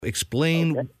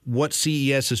Explain what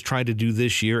CES is trying to do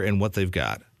this year and what they've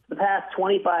got. The past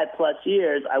 25 plus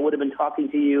years, I would have been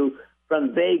talking to you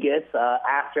from Vegas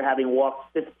after having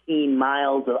walked 15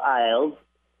 miles of aisles.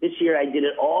 This year, I did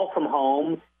it all from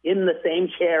home in the same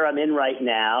chair I'm in right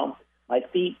now. My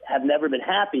feet have never been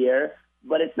happier,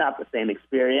 but it's not the same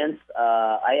experience.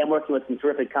 I am working with some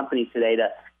terrific companies today to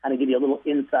kind of give you a little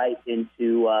insight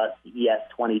into CES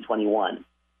 2021.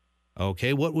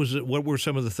 Okay, what were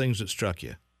some of the things that struck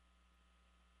you?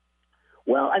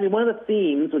 Well, I mean, one of the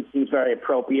themes, which seems very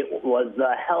appropriate, was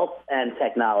health and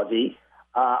technology.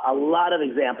 A lot of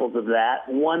examples of that.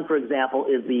 One, for example,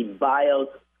 is the BIOS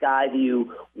Skyview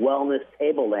Wellness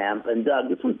Table Lamp. And, Doug,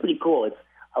 this one's pretty cool. It's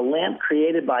a lamp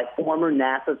created by former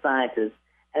NASA scientists,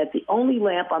 and it's the only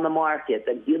lamp on the market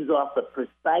that gives off the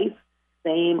precise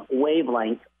same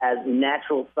wavelength as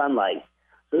natural sunlight.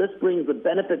 So this brings the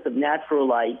benefits of natural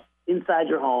light inside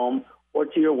your home or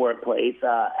to your workplace,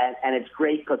 and it's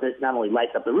great because it not only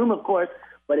lights up the room, of course,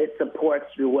 but it supports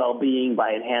your well-being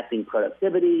by enhancing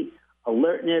productivity,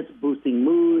 alertness, boosting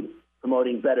mood,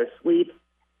 promoting better sleep,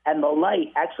 and the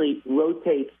light actually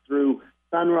rotates through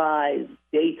sunrise,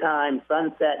 daytime,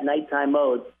 sunset, nighttime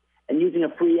modes, and using a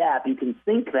free app, you can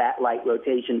sync that light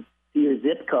rotation to your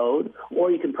zip code,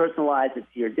 or you can personalize it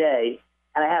to your day,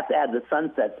 and I have to add the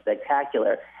sunset's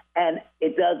spectacular. And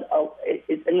it does,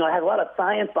 it has a lot of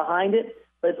science behind it,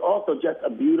 but it's also just a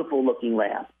beautiful-looking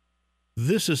lamp.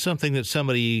 This is something that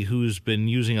somebody who's been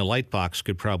using a light box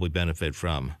could probably benefit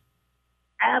from.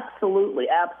 Absolutely,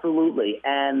 absolutely.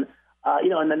 And,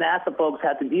 and the NASA folks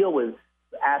had to deal with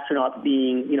astronauts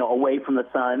being, away from the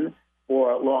sun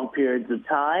for long periods of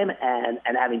time and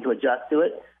having to adjust to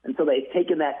it. And so they've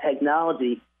taken that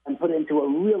technology and put it into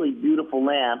a really beautiful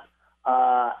lamp.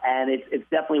 And it's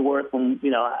definitely worth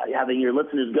having your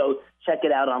listeners go check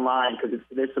it out online because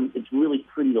it's really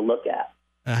pretty to look at.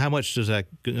 How much does that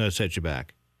set you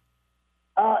back?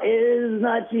 It is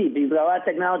not cheap. You've got a lot of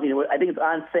technology. I think it's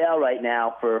on sale right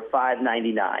now for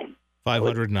 $599.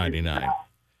 $599.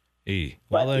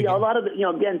 But a lot of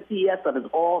again, CES stuff is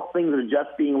all things that are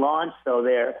just being launched, so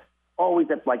they're always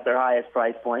at like their highest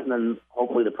price point, and then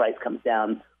hopefully the price comes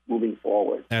down moving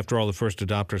forward. After all the first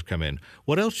adopters come in.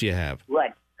 What else do you have?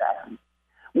 Right.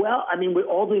 Well, I mean, we're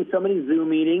all doing so many Zoom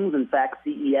meetings. In fact,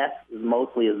 CES is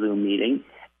mostly a Zoom meeting.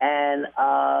 And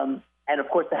of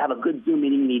course, to have a good Zoom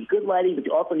meeting, you need good lighting, but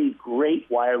you also need great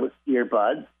wireless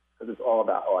earbuds because it's all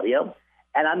about audio.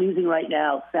 And I'm using right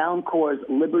now Soundcore's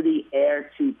Liberty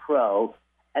Air 2 Pro.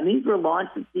 And these were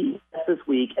launched at CES this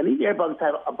week. And these earbuds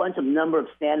have a number of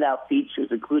standout features,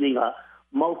 including a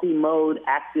multi-mode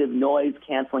active noise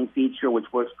canceling feature, which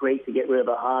works great to get rid of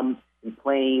the hum in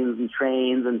planes and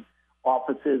trains and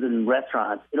offices and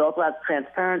restaurants. It also has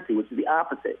transparency, which is the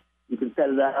opposite. You can set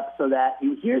it up so that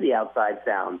you hear the outside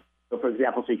sounds. So, for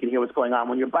example, so you can hear what's going on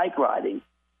when you're bike riding.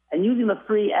 And using the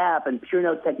free app and Pure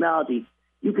Note technology,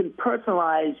 you can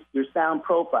personalize your sound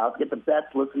profile to get the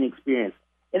best listening experience.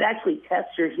 It actually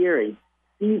tests your hearing,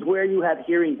 sees where you have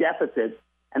hearing deficits,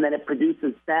 and then it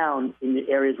produces sound in the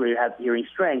areas where you have hearing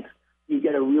strength. You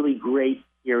get a really great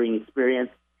hearing experience.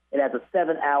 It has a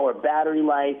 7-hour battery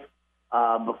life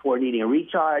before needing a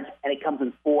recharge, and it comes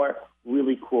in 4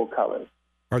 really cool colors.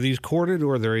 Are these corded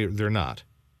or they're not?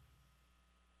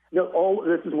 No,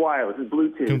 this is wireless. It's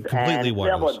Bluetooth. Completely and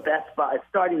wireless. At Best Buy. It's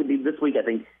starting to be this week, I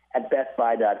think, at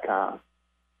BestBuy.com.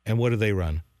 And what do they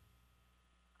run?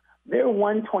 They're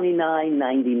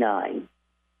 $129.99.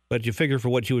 But you figure for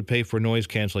what you would pay for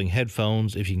noise-canceling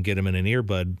headphones, if you can get them in an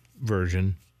earbud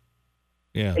version,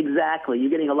 yeah. Exactly. You're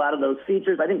getting a lot of those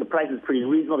features. I think the price is pretty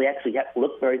reasonable. They actually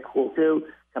look very cool, too,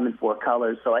 come in 4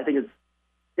 colors. So I think it's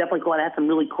definitely cool. And it has some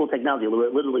really cool technology where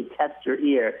it literally tests your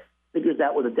ear, figures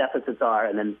out where the deficits are,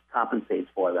 and then compensates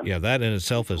for them. Yeah, that in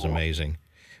itself is amazing.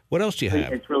 What else do you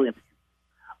have? It's really amazing.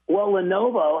 Well,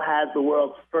 Lenovo has the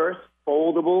world's first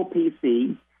foldable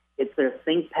PC. It's their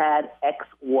ThinkPad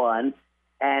X1.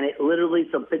 And it literally,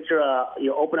 so picture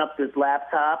you open up this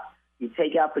laptop, you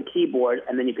take out the keyboard,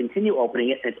 and then you continue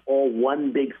opening it, and it's all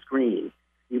one big screen.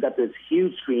 You've got this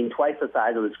huge screen, twice the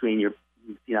size of the screen you've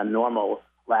seen on normal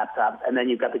laptops, and then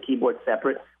you've got the keyboard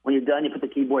separate. When you're done, you put the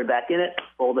keyboard back in it,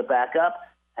 fold it back up,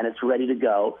 and it's ready to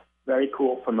go. Very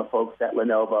cool from the folks at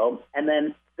Lenovo. And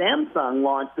then Samsung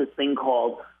launched this thing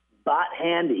called Bot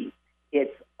Handy.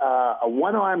 It's a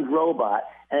one-armed robot,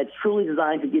 and it's truly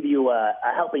designed to give you a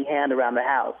helping hand around the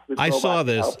house. I saw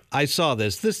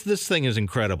this. This thing is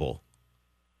incredible.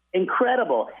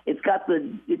 Incredible. It's got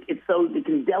it's so it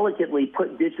can delicately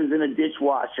put dishes in a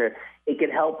dishwasher. It can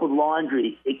help with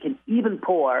laundry. It can even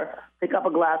pick up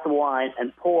a glass of wine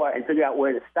and pour and figure out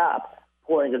where to stop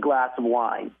pouring a glass of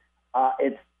wine.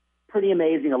 It's pretty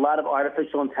amazing. A lot of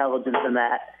artificial intelligence in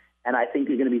that, and I think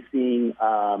you're going to be seeing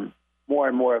more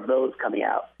and more of those coming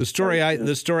out. The story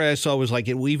I saw was like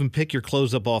it will even pick your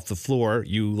clothes up off the floor.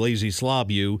 You lazy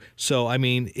slob, you. So I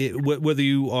mean, whether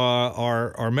you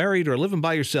are married or living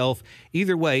by yourself,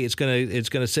 either way, it's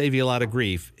gonna save you a lot of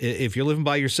grief. If you're living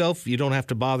by yourself, you don't have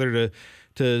to bother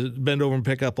to bend over and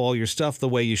pick up all your stuff the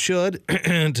way you should.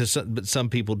 But some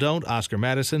people don't. Oscar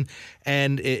Madison.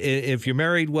 And if you're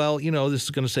married, well, this is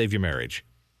going to save your marriage.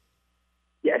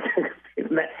 Yes,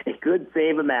 it could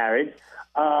save a marriage.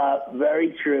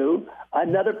 Very true.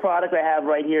 Another product I have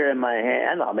right here in my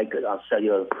hand. I'll show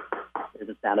you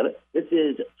the sound of it. This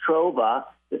is Trova.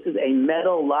 This is a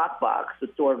metal lockbox to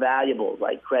store valuables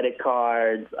like credit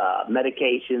cards,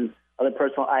 medications, other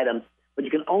personal items. But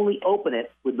you can only open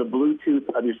it with the Bluetooth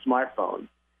of your smartphone.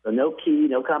 So no key,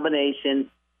 no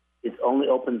combination. It only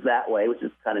opens that way, which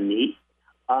is kind of neat.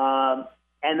 And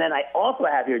then I also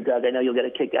have here, Doug, I know you'll get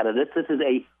a kick out of this. This is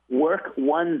a work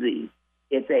onesie.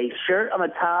 It's a shirt on the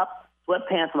top,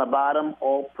 sweatpants on the bottom,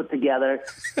 all put together.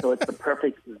 So it's the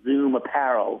perfect Zoom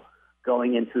apparel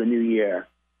going into the new year.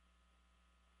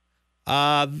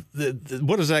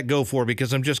 What does that go for?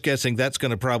 Because I'm just guessing that's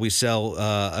going to probably sell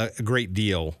a great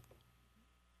deal.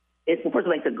 First of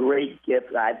all, it's a great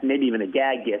gift, maybe even a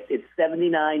gag gift. It's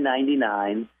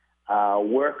 $79.99,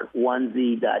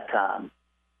 workonesie.com.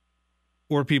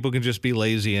 Or people can just be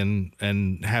lazy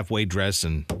and halfway dress,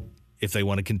 and if they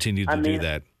want to continue to do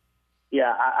that.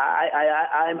 Yeah,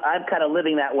 I'm kind of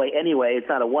living that way anyway. It's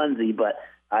not a onesie, but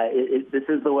this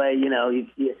is the way,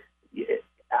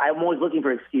 I'm always looking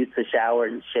for an excuse to shower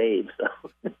and shave. So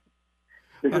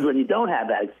this is when you don't have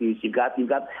that excuse. You've got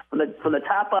from the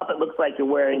top up, it looks like you're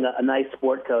wearing a nice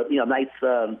sport coat, nice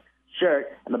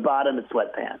shirt, and the bottom is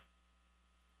sweatpants.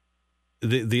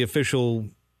 The official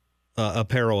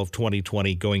apparel of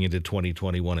 2020 going into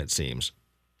 2021, it seems.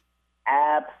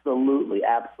 Absolutely.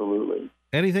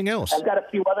 Anything else? I've got a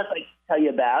few others I can tell you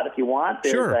about if you want.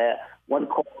 There's one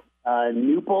called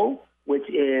Noopl, which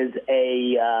is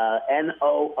a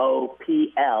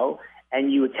Noopl, and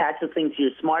you attach the thing to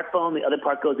your smartphone. The other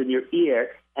part goes in your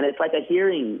ear, and it's like a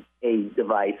hearing aid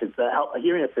device. It's a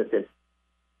hearing assistant.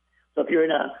 So if you're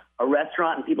in a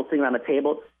restaurant and people sitting around the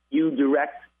table, you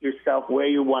direct yourself where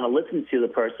you want to listen to the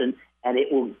person, and it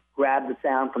will grab the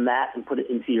sound from that and put it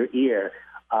into your ear.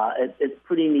 It's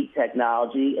pretty neat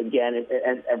technology. Again,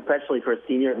 and especially for a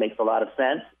senior, it makes a lot of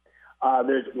sense.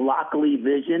 There's Lockly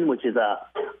Vision, which is a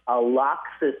lock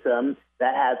system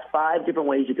that has 5 different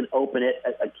ways you can open it.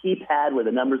 A keypad where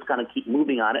the numbers kind of keep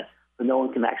moving on it, so no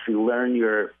one can actually learn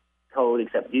your code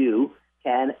except you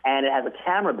can. And it has a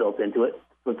camera built into it,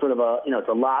 so it's sort of it's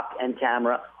a lock and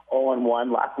camera all in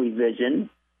one. Lockly Vision.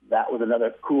 That was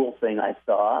another cool thing I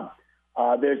saw.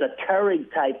 There's a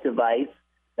Keurig type device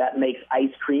that makes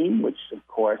ice cream, which of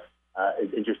course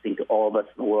is interesting to all of us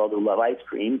in the world who love ice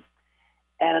cream.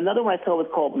 And another one I saw was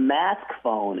called Mask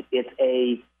Phone. It's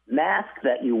a mask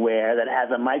that you wear that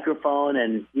has a microphone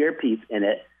and earpiece in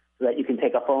it so that you can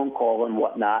take a phone call and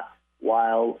whatnot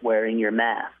while wearing your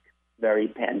mask. Very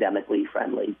pandemically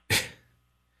friendly.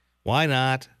 Why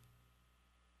not?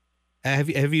 Have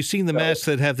you seen the masks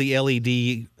that have the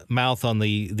LED mouth on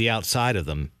the outside of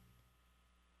them?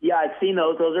 Yeah, I've seen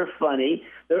those. Those are funny.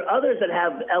 There are others that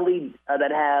have LED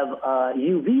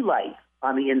UV light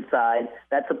on the inside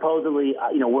that supposedly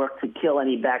work to kill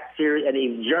any bacteria,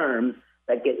 any germs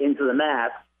that get into the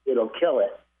mask. It'll kill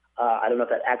it. I don't know if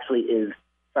that actually is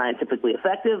scientifically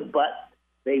effective, but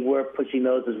they were pushing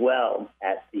those as well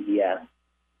at CES.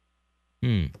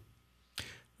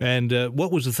 And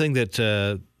what was the thing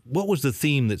that? What was the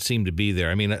theme that seemed to be there?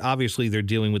 I mean, obviously they're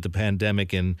dealing with the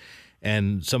pandemic and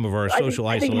some of our social isolation.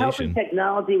 I think health and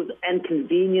technology and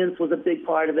convenience was a big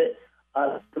part of it.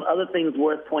 Some other things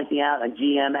worth pointing out: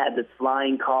 GM had this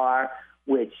flying car,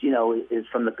 which is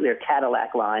from their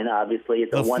Cadillac line. Obviously,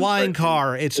 it's a flying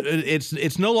car.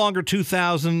 It's no longer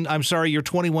 2000. I'm sorry, you're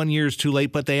 21 years too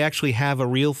late. But they actually have a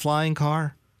real flying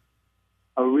car.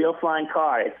 A real flying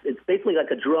car. It's basically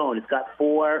like a drone. It's got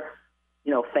 4,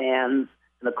 fans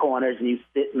in the corners, and you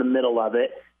sit in the middle of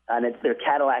it. And it's their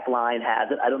Cadillac line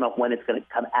has it. I don't know when it's going to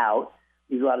come out.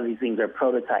 A lot of these things are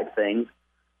prototype things,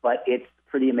 but it's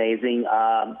pretty amazing.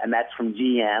 And that's from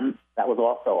GM. That was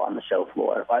also on the show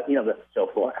floor. The show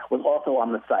floor was also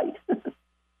on the site.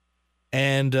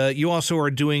 And you also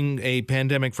are doing a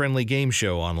pandemic-friendly game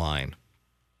show online.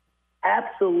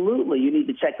 Absolutely. You need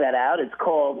to check that out. It's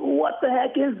called What the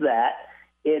Heck Is That?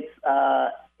 It's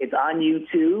on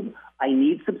YouTube. I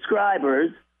need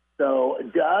subscribers. So,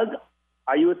 Doug,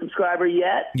 are you a subscriber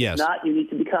yet? Yes. If not, you need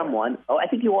to become one. Oh, I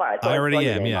think you are. I already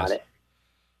am, yes.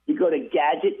 You go to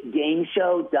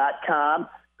gadgetgameshow.com,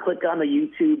 click on the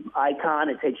YouTube icon.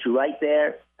 It takes you right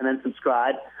there, and then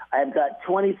subscribe. I've got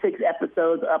 26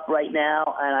 episodes up right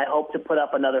now, and I hope to put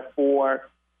up another 4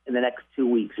 in the next 2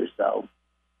 weeks or so.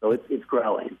 So it's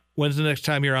growing. When's the next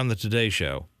time you're on the Today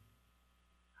Show?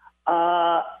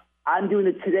 I'm doing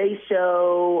the Today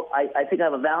Show. I think I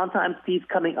have a Valentine's piece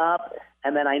coming up,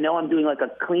 and then I know I'm doing like a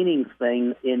cleaning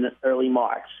thing in early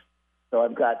March. So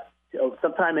I've got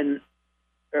sometime in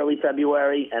early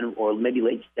February or maybe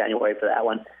late January for that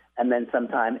one, and then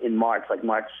sometime in March, like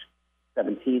March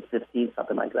 17th, 15th,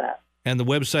 something like that. And the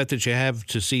website that you have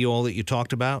to see all that you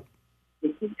talked about?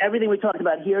 Everything we talked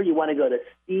about here, you want to go to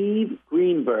Steve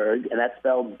Greenberg, and that's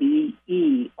spelled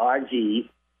BERG.TV,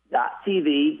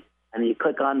 and you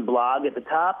click on blog at the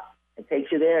top. It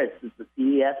takes you there. It's the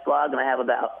CES blog, and I have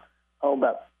about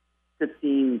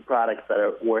 15 products that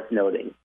are worth noting.